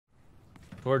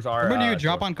Towards our. Remember you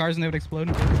drop on cars and they would explode?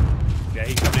 Yeah,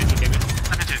 he came in. He came in.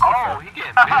 Oh, he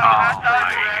getting busy. Oh,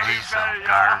 he's so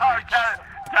garbage.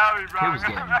 He was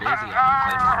getting busy on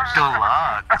the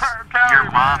Deluxe. Your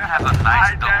mom has a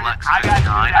nice deluxe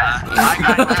vagina.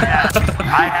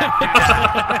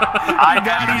 I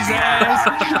got his ass.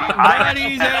 Got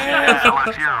his ass.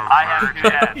 I have his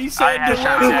ass. He said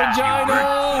deluxe vagina.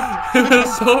 It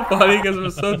was so funny because it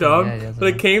was so dumb, but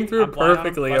it came through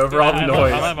perfectly over all the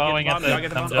noise.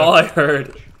 That's all I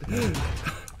heard.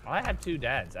 I have 2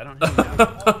 dads. I don't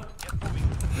have.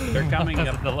 They're coming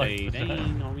up the lane.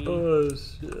 Oh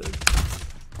shit!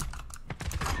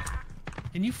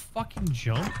 Can you fucking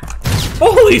jump?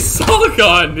 Holy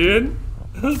silicon, dude!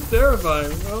 That's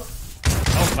terrifying, bro.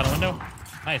 Oh, by the window.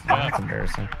 Nice. That's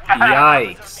embarrassing.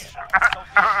 Yikes!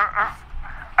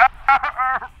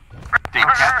 Dude,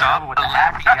 stop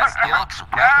laughing at Stilts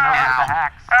right now.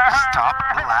 Stop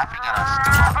laughing at us,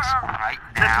 Stilts right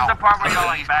now. This is the part where y'all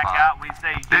like back out. We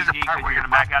say GG because you're gonna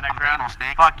back out next round.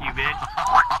 Fuck you, bitch.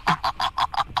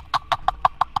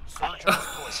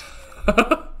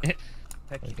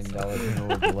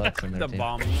 The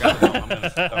bomb.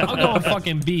 I'm going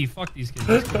fucking B. Fuck these kids.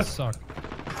 These kids suck.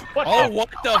 What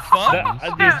the fuck?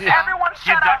 Dude, everyone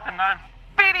shut up.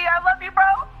 Speedy, I love you, bro.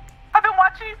 I've been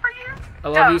watching you for years. I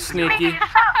love you, Sneaky. Shut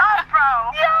up,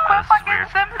 bro. Yeah, quit fucking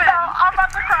simping. I'm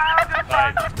about to cry.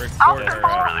 I'll just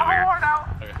really weird.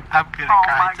 I'm gonna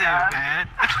cry too, man.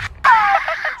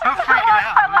 I'm freaking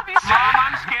out. I love you, Mom,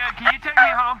 I'm scared. Can you take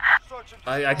me home?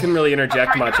 I couldn't really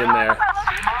interject much in there.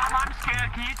 Mom, I'm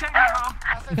scared. Can you take me home?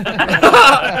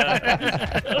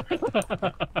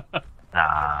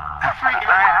 I'm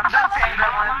freaking out. I'm done saying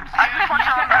that. I just want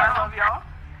you to know I love y'all.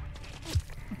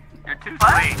 You're too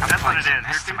sweet. That's what it is.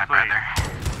 You're too my brother.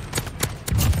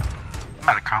 I'm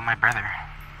about to call my brother.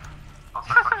 I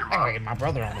gotta get my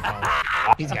brother on the phone.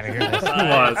 He's gotta hear this.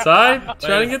 Come on, side.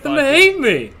 Trying to get them to hate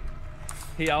me.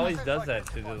 He always does that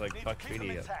to just like fuck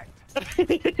Speedy up.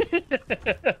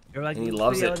 And he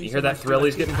loves it. You hear that thrill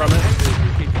he's getting from it?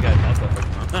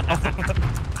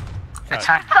 It's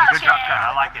time. Good job, Sean.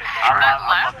 I like it.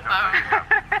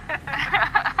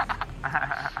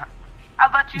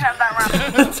 I'll let you have that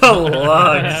round. That's a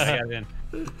lot.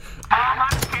 Mom,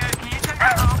 I'm scared. Can you take me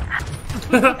home?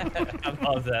 I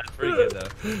love that. It's pretty good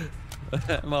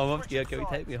though. Mom, I'm scared. Can we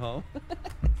take me home?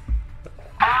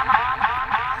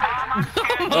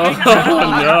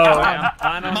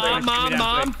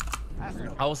 Mom.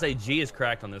 I will say G is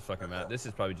cracked on this fucking map. This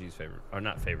is probably G's favorite, or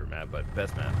not favorite map, but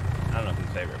best map. I don't know if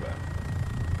it's favorite, but.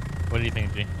 What do you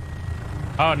think, G?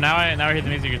 Oh, now I hear the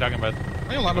music you're talking about. I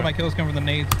think a lot of my kills come from the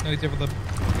nades. Nades over the.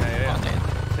 Yeah. I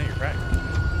think you're cracked.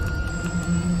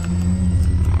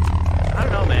 I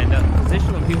don't know, man. The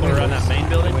position when people are around that main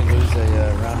building. Did we lose a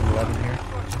round 11 here?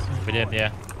 We did,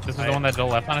 yeah. This was the one that Joel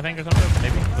left on, I think, or something?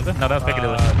 Maybe? Was it? No, that was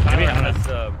Piccadilly. Maybe? I don't know.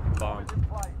 That's bomb.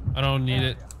 I don't need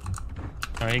it.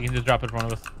 Alright, you can just drop it in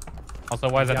front of us. Also,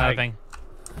 why is that not a thing?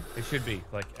 It should be,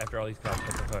 like, after all these cops.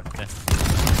 What the fuck? Yeah.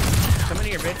 Come in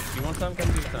here, bitch. You want some?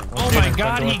 Come do some. Oh my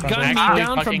god, he gunned me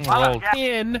down from top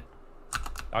 10.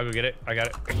 I'll go get it. I got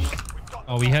it.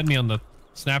 Oh, he had me on the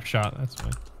snapshot. That's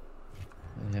fine.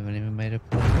 We haven't even made a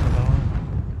play for the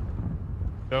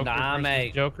ball. Nah,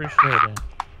 mate. Joker should.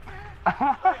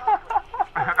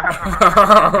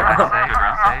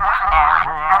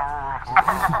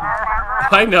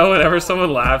 I know whenever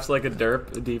someone laughs like a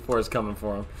derp, a D4 is coming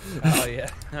for him. Oh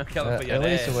yeah, I'm coming for your At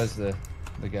least ass. it was the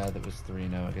guy that was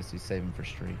 3-0. I guess he's saving for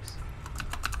streaks.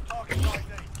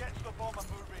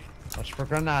 Watch for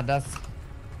granadas.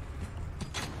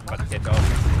 About to catch off.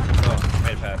 Oh,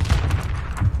 made a pass.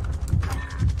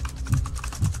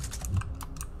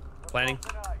 Planning.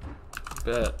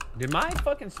 Bet. Did my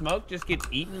fucking smoke just get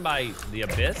eaten by the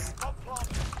abyss?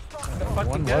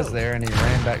 One was there and he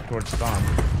ran back towards spawn.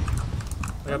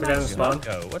 I got the guy in the spawn.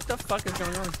 What the fuck is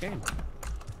going on in this game?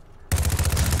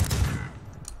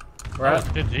 We're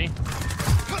at. Good G.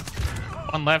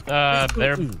 One left,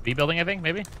 there, B building, I think,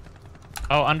 maybe?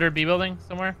 Oh, under B building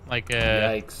somewhere? Like,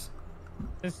 Yikes.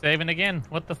 He's saving again.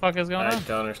 What the fuck is going on? I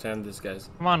don't understand this, guys.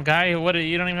 Come on, guy. What?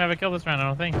 You don't even have a kill this round, I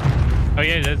don't think. Oh,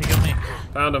 yeah, he does. He killed me.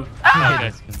 Found him.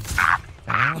 Okay.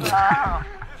 I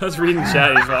was reading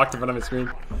chat. He just walked in front of my screen.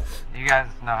 You guys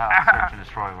know how search and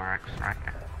destroy works, right?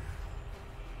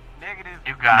 Negative.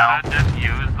 You gotta just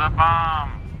use the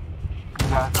bomb. You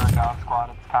guys are a dog squad.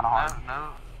 It's kind of hard.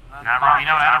 No. Not wrong. You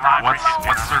know what?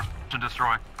 What's search and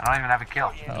destroy? I don't even have a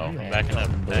kill. Oh, backing up.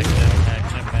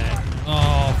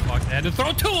 Oh, fuck. They had to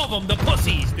throw 2 of them, the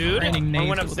pussies, dude. One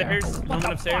went upstairs. One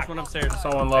went upstairs.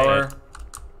 Someone lower.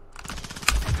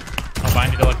 Oh,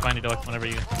 behind you, Deluxe, whenever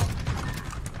you.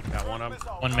 Got one of them.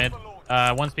 One mid.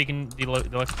 One speaking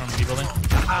deluxe from B building.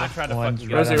 I tried to fucking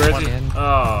Where's he? get Where's he?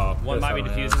 Oh. one might be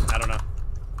defusing. I don't know.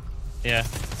 Yeah.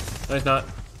 No, he's not.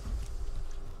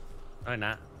 No,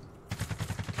 not.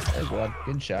 There's one.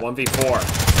 Good shot.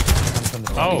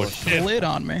 1v4. Oh shit. Lid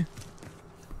on me.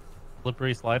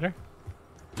 Slippery slider.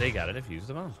 They got it defused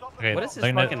them all. Okay. What is his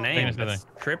fucking name? That's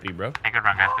trippy, bro. Hey, good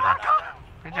run, guys. Good run.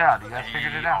 Good job. You guys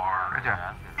figured it out. Good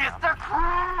job. It's the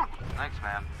crew. Thanks,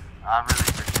 man. I really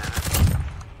appreciate it.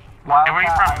 Hey, where you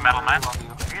from, Metal Man?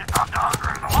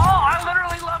 Oh, I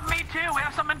literally love me too. We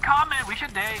have something in common. We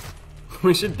should date.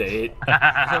 We should date.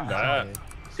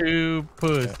 Two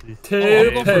pussies.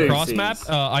 Two For cross pussies. map,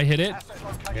 I hit it.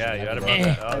 Yeah, you had to brag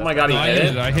that. Oh my god, he I hit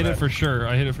it. I hit it for sure.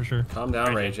 I hit it for sure. Calm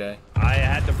down, Ray J. I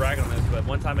had to brag on this, but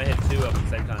one time I hit 2 of them at the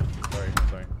same time.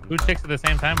 Sorry. Two chicks at the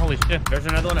same time? Holy shit. There's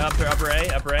another one up there, upper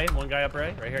A. One guy upper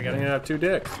A. Right here, I'm got gonna it. have 2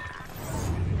 dicks.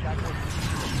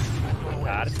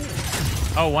 Got it.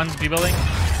 Oh, one's B building.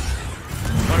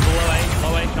 One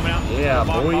below A, coming out. Yeah,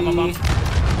 Bomb, boy. bomb, bomb, bomb.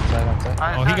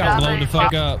 Oh, he got blown the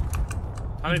fuck up.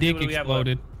 How many Dick people do we have left?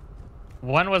 exploded.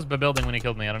 One was B building when he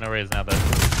killed me. I don't know where he is now, though.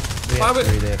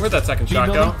 Where'd that second shot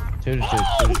go? 2 to 2.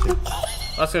 2 to 2.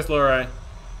 Let's get low Ray.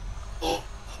 Oh,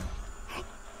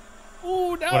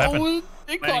 What happened?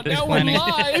 they caught This that one planning.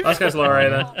 live. Let's get low Ray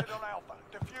then.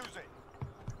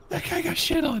 That guy got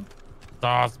shit on.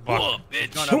 Sauce buck. Going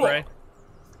upper A.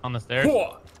 On the stairs.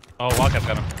 Oh, Wildcat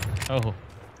got him. Oh.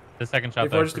 The second shot,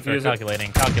 D4's though. just defuse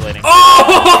it. Calculating.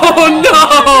 Oh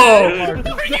no!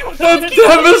 That's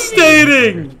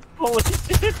devastating! Holy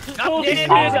shit. Holy shit,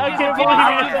 I can't believe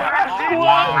it.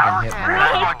 Wow. Hit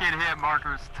That fucking hit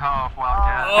marker's tough,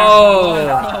 Wildcat.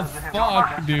 Oh! Oh,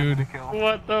 fuck, dude.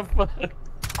 What the fuck? That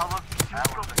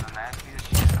was the nastiest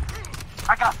shit.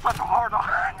 I got such a hard on.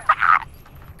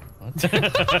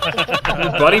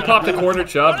 Buddy popped a quarter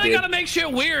chub, I dude. gotta make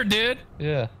shit weird, dude.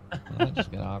 Yeah. That's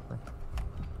just getting awkward.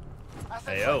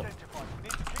 Hey, yo.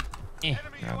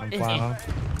 Grab him, fly on.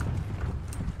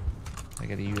 I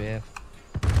got a UAF.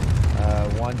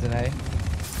 One's an A.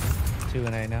 2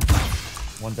 in A now.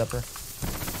 One's upper.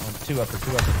 2 upper.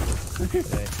 2 upper. A. One's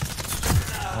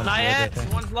Not mid, I yet.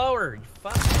 think. One's lower. You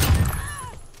fuck.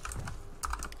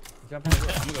 Jump in the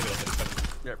roof. You go get it.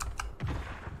 Yep.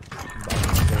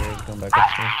 Bottom stairs, going back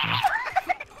upstairs.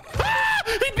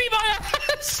 Yeah. He beat my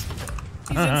ass.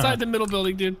 He's inside the middle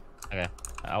building, dude. Okay.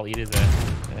 I'll eat his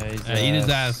ass. Yeah, Eat his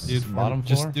ass, dude. Bottom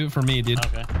floor? Just do it for me, dude.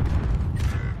 Okay.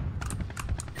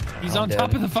 He's I'm on dead.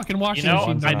 top of the fucking washing You know,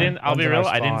 machine. I didn't. I'll be real.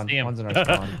 I didn't see him. One's in our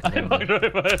spawn. I walked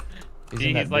right by it. He's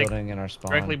in that like building in our spawn.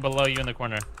 directly below you in the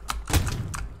corner.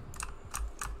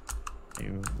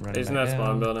 You running He's in back that spawn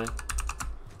down. building.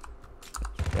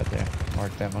 Right there.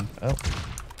 Mark that one. Oh.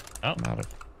 Oh. I'm out of.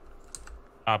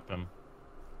 Stop him.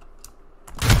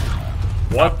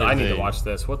 What? I need to watch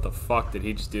this. What the fuck did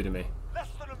he just do to me?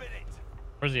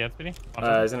 Where's he at, Speedy?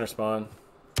 He's in our spawn.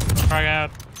 Frag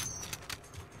out.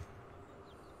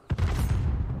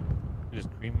 You just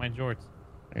creamed my jorts.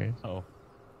 There he is. Oh.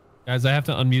 Guys, I have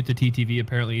to unmute the TTV.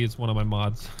 Apparently, it's one of my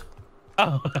mods.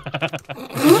 Oh.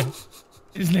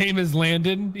 His name is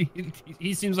Landon.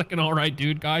 He seems like an alright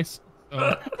dude, guys.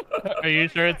 So, Are you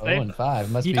sure it's 0 safe? and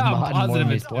 5. Must be Yeah, I'm modding more positive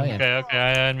than he's it's- playing. Okay, okay.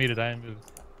 I unmuted.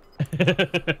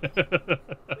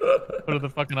 What are the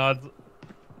fucking odds?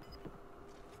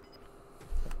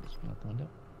 Just went out the window.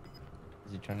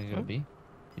 Is he trying to go to B?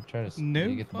 You try to no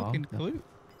you get the fucking bomb? No. clue.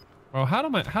 Bro, how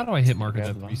do I hit market Grab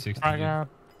at the bomb. 360? Frag dude? out.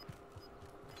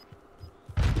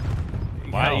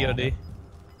 Wow. Wow. EOD.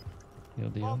 He'll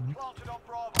deal.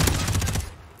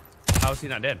 How is he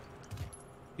not dead?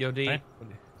 EOD. Right.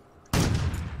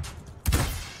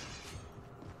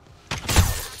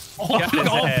 Oh, Got his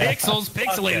all head. pixels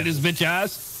pixelated his bitch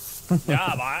ass. Yeah,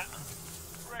 bye.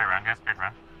 Good run, guys. Good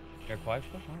run. You're quiet.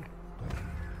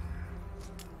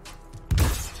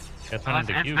 That's one It's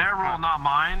into Q. their rule, not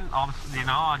mine. You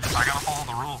know, I gotta follow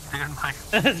the rules, dude.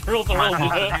 Like, Rules are I'm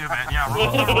rules. supposed to do, man. Yeah,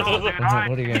 rules are rules, dude. All right.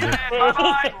 What are you gonna Yeah,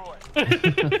 bye-bye.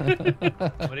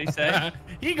 What did he say?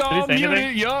 He gone Did he say muted.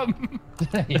 anything? Yup.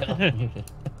 Yeah.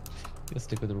 You'll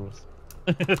stick with the rules.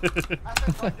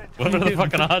 What are the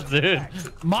fucking odds, dude?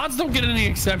 Mods don't get any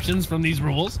exceptions from these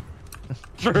rules.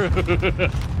 True.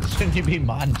 Shouldn't you be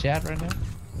modding chat right now?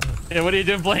 Yeah, what are you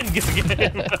doing playing this game?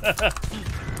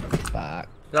 Fuck.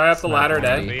 Guy up the ladder, not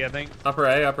Dad. B, I think. Upper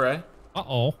A, upper A.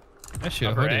 Uh-oh. That shit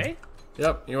Upper hooded. A?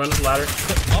 Yep, you went up the ladder.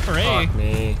 Upper A. Fuck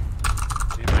me.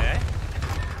 She's my A.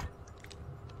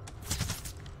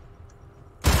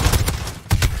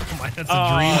 Oh my, that's a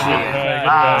Oh, dream.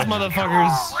 yeah, This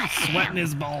motherfucker's sweating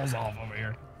his balls off over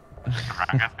here. Good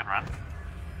run, guys. Good run.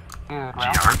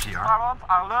 GR.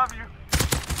 I love you.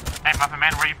 Hey, Muffin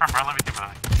Man, where are you from, bro? Let me see,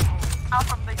 brother. I'm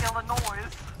from the Illinois.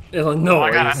 Illinois. Oh,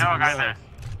 I know a guy there.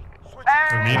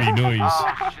 Or maybe noise.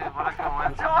 Oh, shit, what a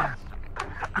coincidence.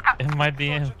 It might be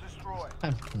him.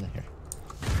 I'm from there.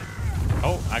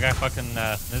 Oh, I got fucking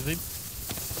snizzied.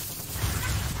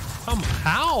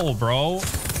 How, bro?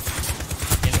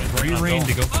 Free reign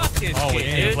to go. Oh, we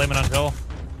can't blame it on Joel.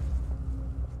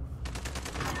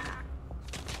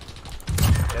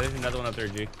 Yeah, there's another one up there,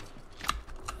 G.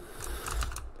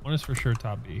 One is for sure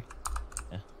top B.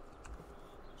 Yeah.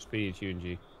 Speedy, it's you and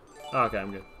G. Oh, okay,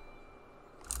 I'm good.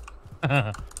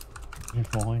 You're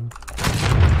fine.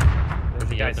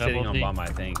 There's a guy sitting on bomb, I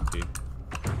think, G.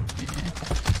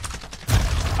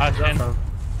 10.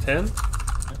 10?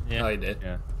 Yeah. Oh, he did.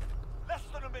 Yeah.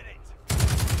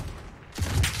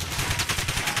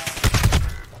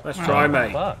 Nice try,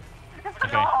 mate. Fuck.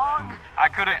 Okay. I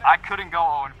couldn't go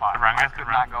 0-5. I could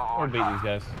not go 0-5. Or beat these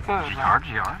guys.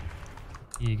 GR.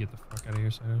 Yeah, get the fuck out of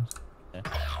here, Sinos. Yeah.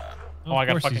 Oh, I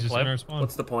got course, fucking he's just in our flipped. spawn.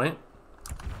 What's the point?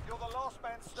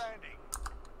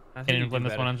 I Can't think even you blame do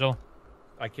this one better. on Joel.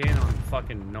 I can on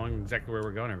fucking knowing exactly where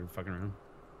we're going every fucking round.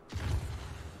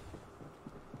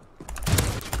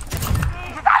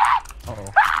 Uh-oh.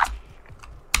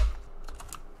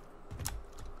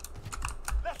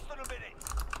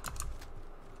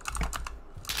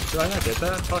 Did I not get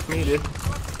that? Fuck me, dude.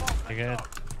 You're good.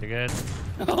 You're good.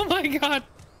 Oh my god.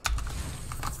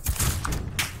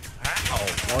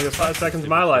 Longest 5 seconds of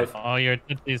my life. Oh, you're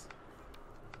tootsies.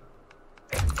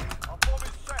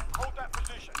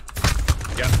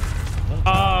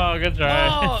 Oh, good try.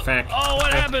 Oh, Fact. oh,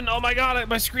 what happened? Oh my god,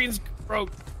 my screen's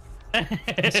broke. Yeah,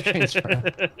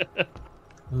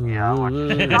 I love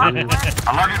you guys.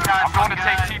 I'm going to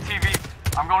take TTV.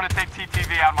 I'm going to take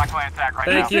TTV out of my clan tag right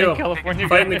now. Thank you. California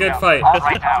Fighting the good fight.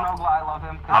 Right now. I love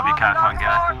him. Love you, Cat Fun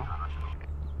guy.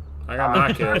 I got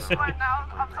my kills.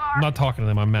 I'm not talking to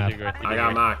them, I'm mad. I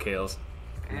got my kills.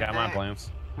 Got my plans.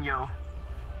 Yo.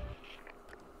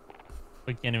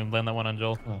 We can't even blame that one on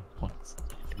Joel. Oh, once.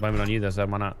 Blame it on you, that's why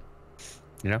not.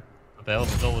 You know? What the hell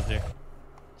if Joel was here?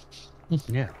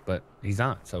 Yeah, but he's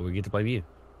not, so we get to blame you.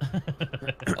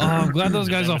 Oh, I'm glad those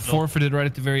guys all forfeited right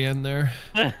at the very end there.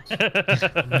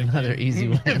 Another easy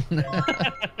one.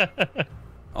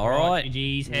 All right.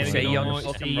 GG's, Say young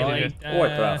fucking right. Oi,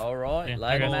 bruv. All right, Yeah,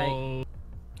 later, okay. mate.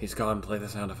 He's gone. Play the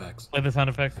sound effects. Play the sound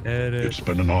effects. It's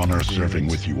been an honor serving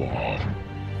with you all.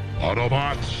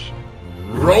 Autobots,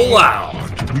 Roll out.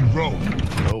 we roll.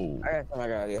 Oh. I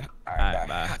got you. All right,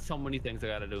 bye. So many things I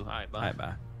gotta do. All right, bye. All right,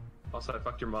 bye. Also, I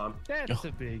fucked your mom. That's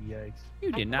a big yikes.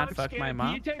 You did not fuck my mom.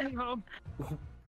 Can you take me home?